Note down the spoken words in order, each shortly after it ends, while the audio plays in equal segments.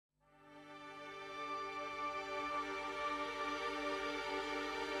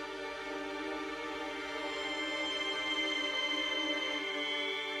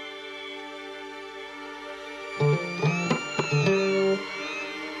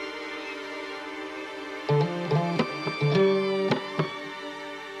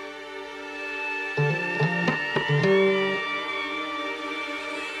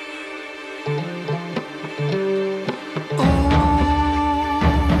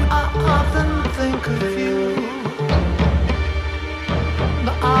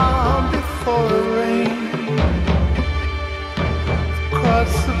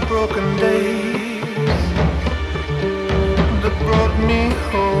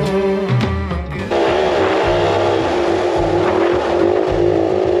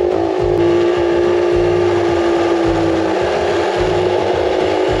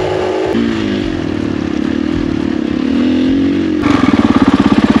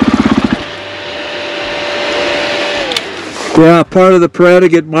Yeah, part of the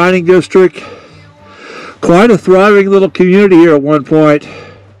Paradise mining district. Quite a thriving little community here at one point.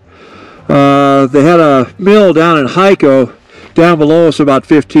 They had a mill down in Heiko, down below us about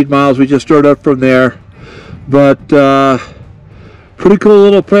 15 miles. We just rode up from there. But pretty cool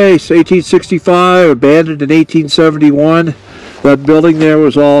little place. 1865, abandoned in 1871. That building there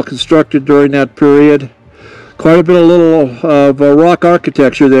was all constructed during that period. Quite a bit of rock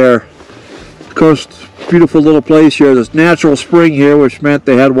architecture there. Of course, beautiful little place here. There's natural spring here, which meant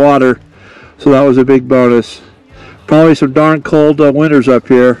they had water. So that was a big bonus. Probably some darn cold winters up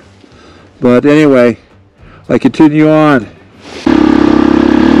here. But anyway, I continue on.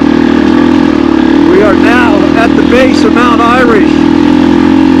 We are now at the base of Mount Irish.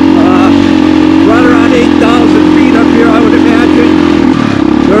 Right around 8,000 feet up here, I would imagine.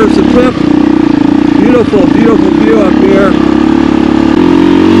 There's the cliff. Beautiful, beautiful view up here.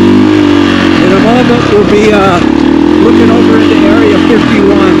 In a moment, we'll be looking over into Area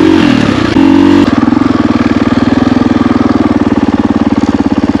 51.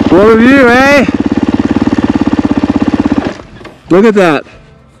 What a view, eh? Look at that.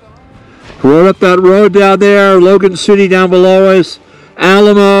 We're up that road down there, Logan City down below us,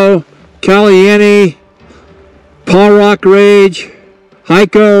 Alamo, Caliente, Paul Rock Range,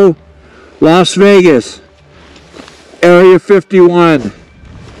 Heiko, Las Vegas, Area 51.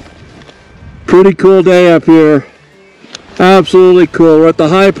 Pretty cool day up here. Absolutely cool. We're at the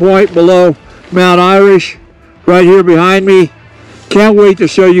high point below Mount Irish, right here behind me. Can't wait to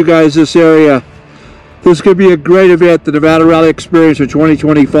show you guys this area. This could be a great event, the Nevada Rally Experience for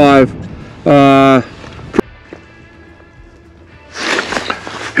 2025.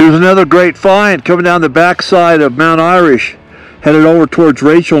 Here's another great find coming down the backside of Mount Irish, headed over towards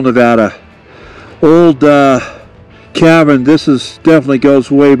Rachel, Nevada. Old cabin. This is definitely goes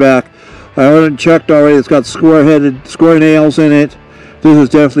way back. I went and checked already. It's got square nails in it. This is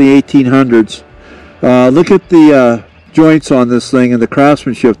definitely 1800s. Look at the joints on this thing and the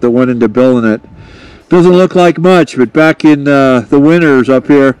craftsmanship that went into building it. Doesn't look like much, but back in the winters up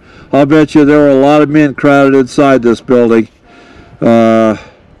here, I'll bet you there were a lot of men crowded inside this building.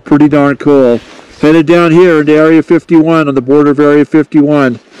 Pretty darn cool. Headed down here into Area 51, on the border of Area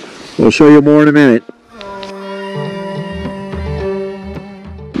 51. We'll show you more in a minute.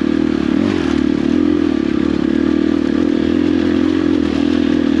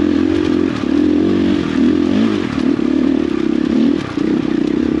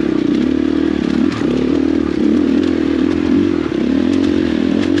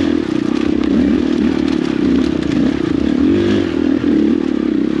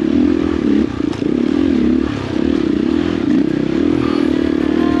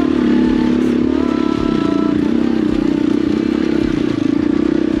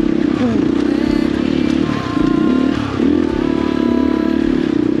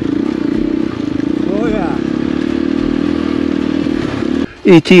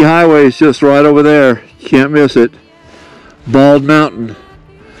 ET Highway is just right over there. You can't miss it. Bald Mountain.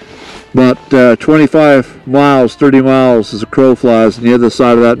 About 25 miles, 30 miles as a crow flies, and the other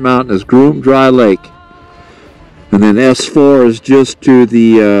side of that mountain is Groom Dry Lake. And then S4 is just to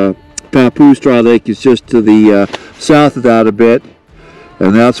the Papoose Dry Lake is just to the south of that a bit.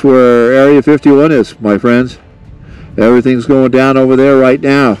 And that's where Area 51 is, my friends. Everything's going down over there right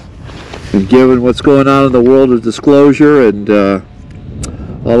now. And given what's going on in the world of disclosure and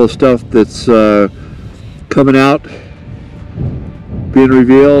all the stuff that's coming out, being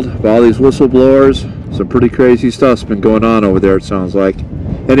revealed by all these whistleblowers, some pretty crazy stuff's been going on over there, it sounds like.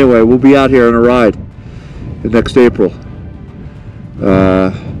 Anyway, we'll be out here on a ride next April.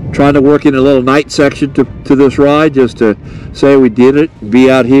 Trying to work in a little night section to this ride, just to say we did it, and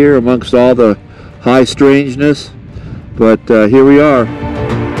be out here amongst all the high strangeness. But here we are.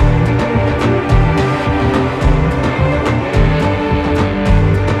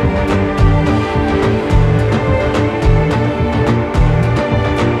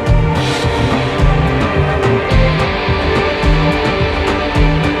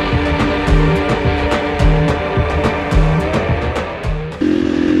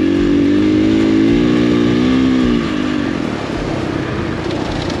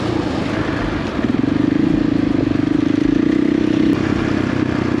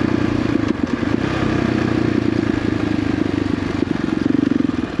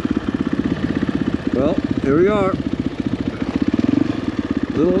 Well, here we are.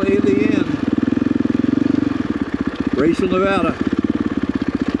 Little alien. Rachel, Nevada.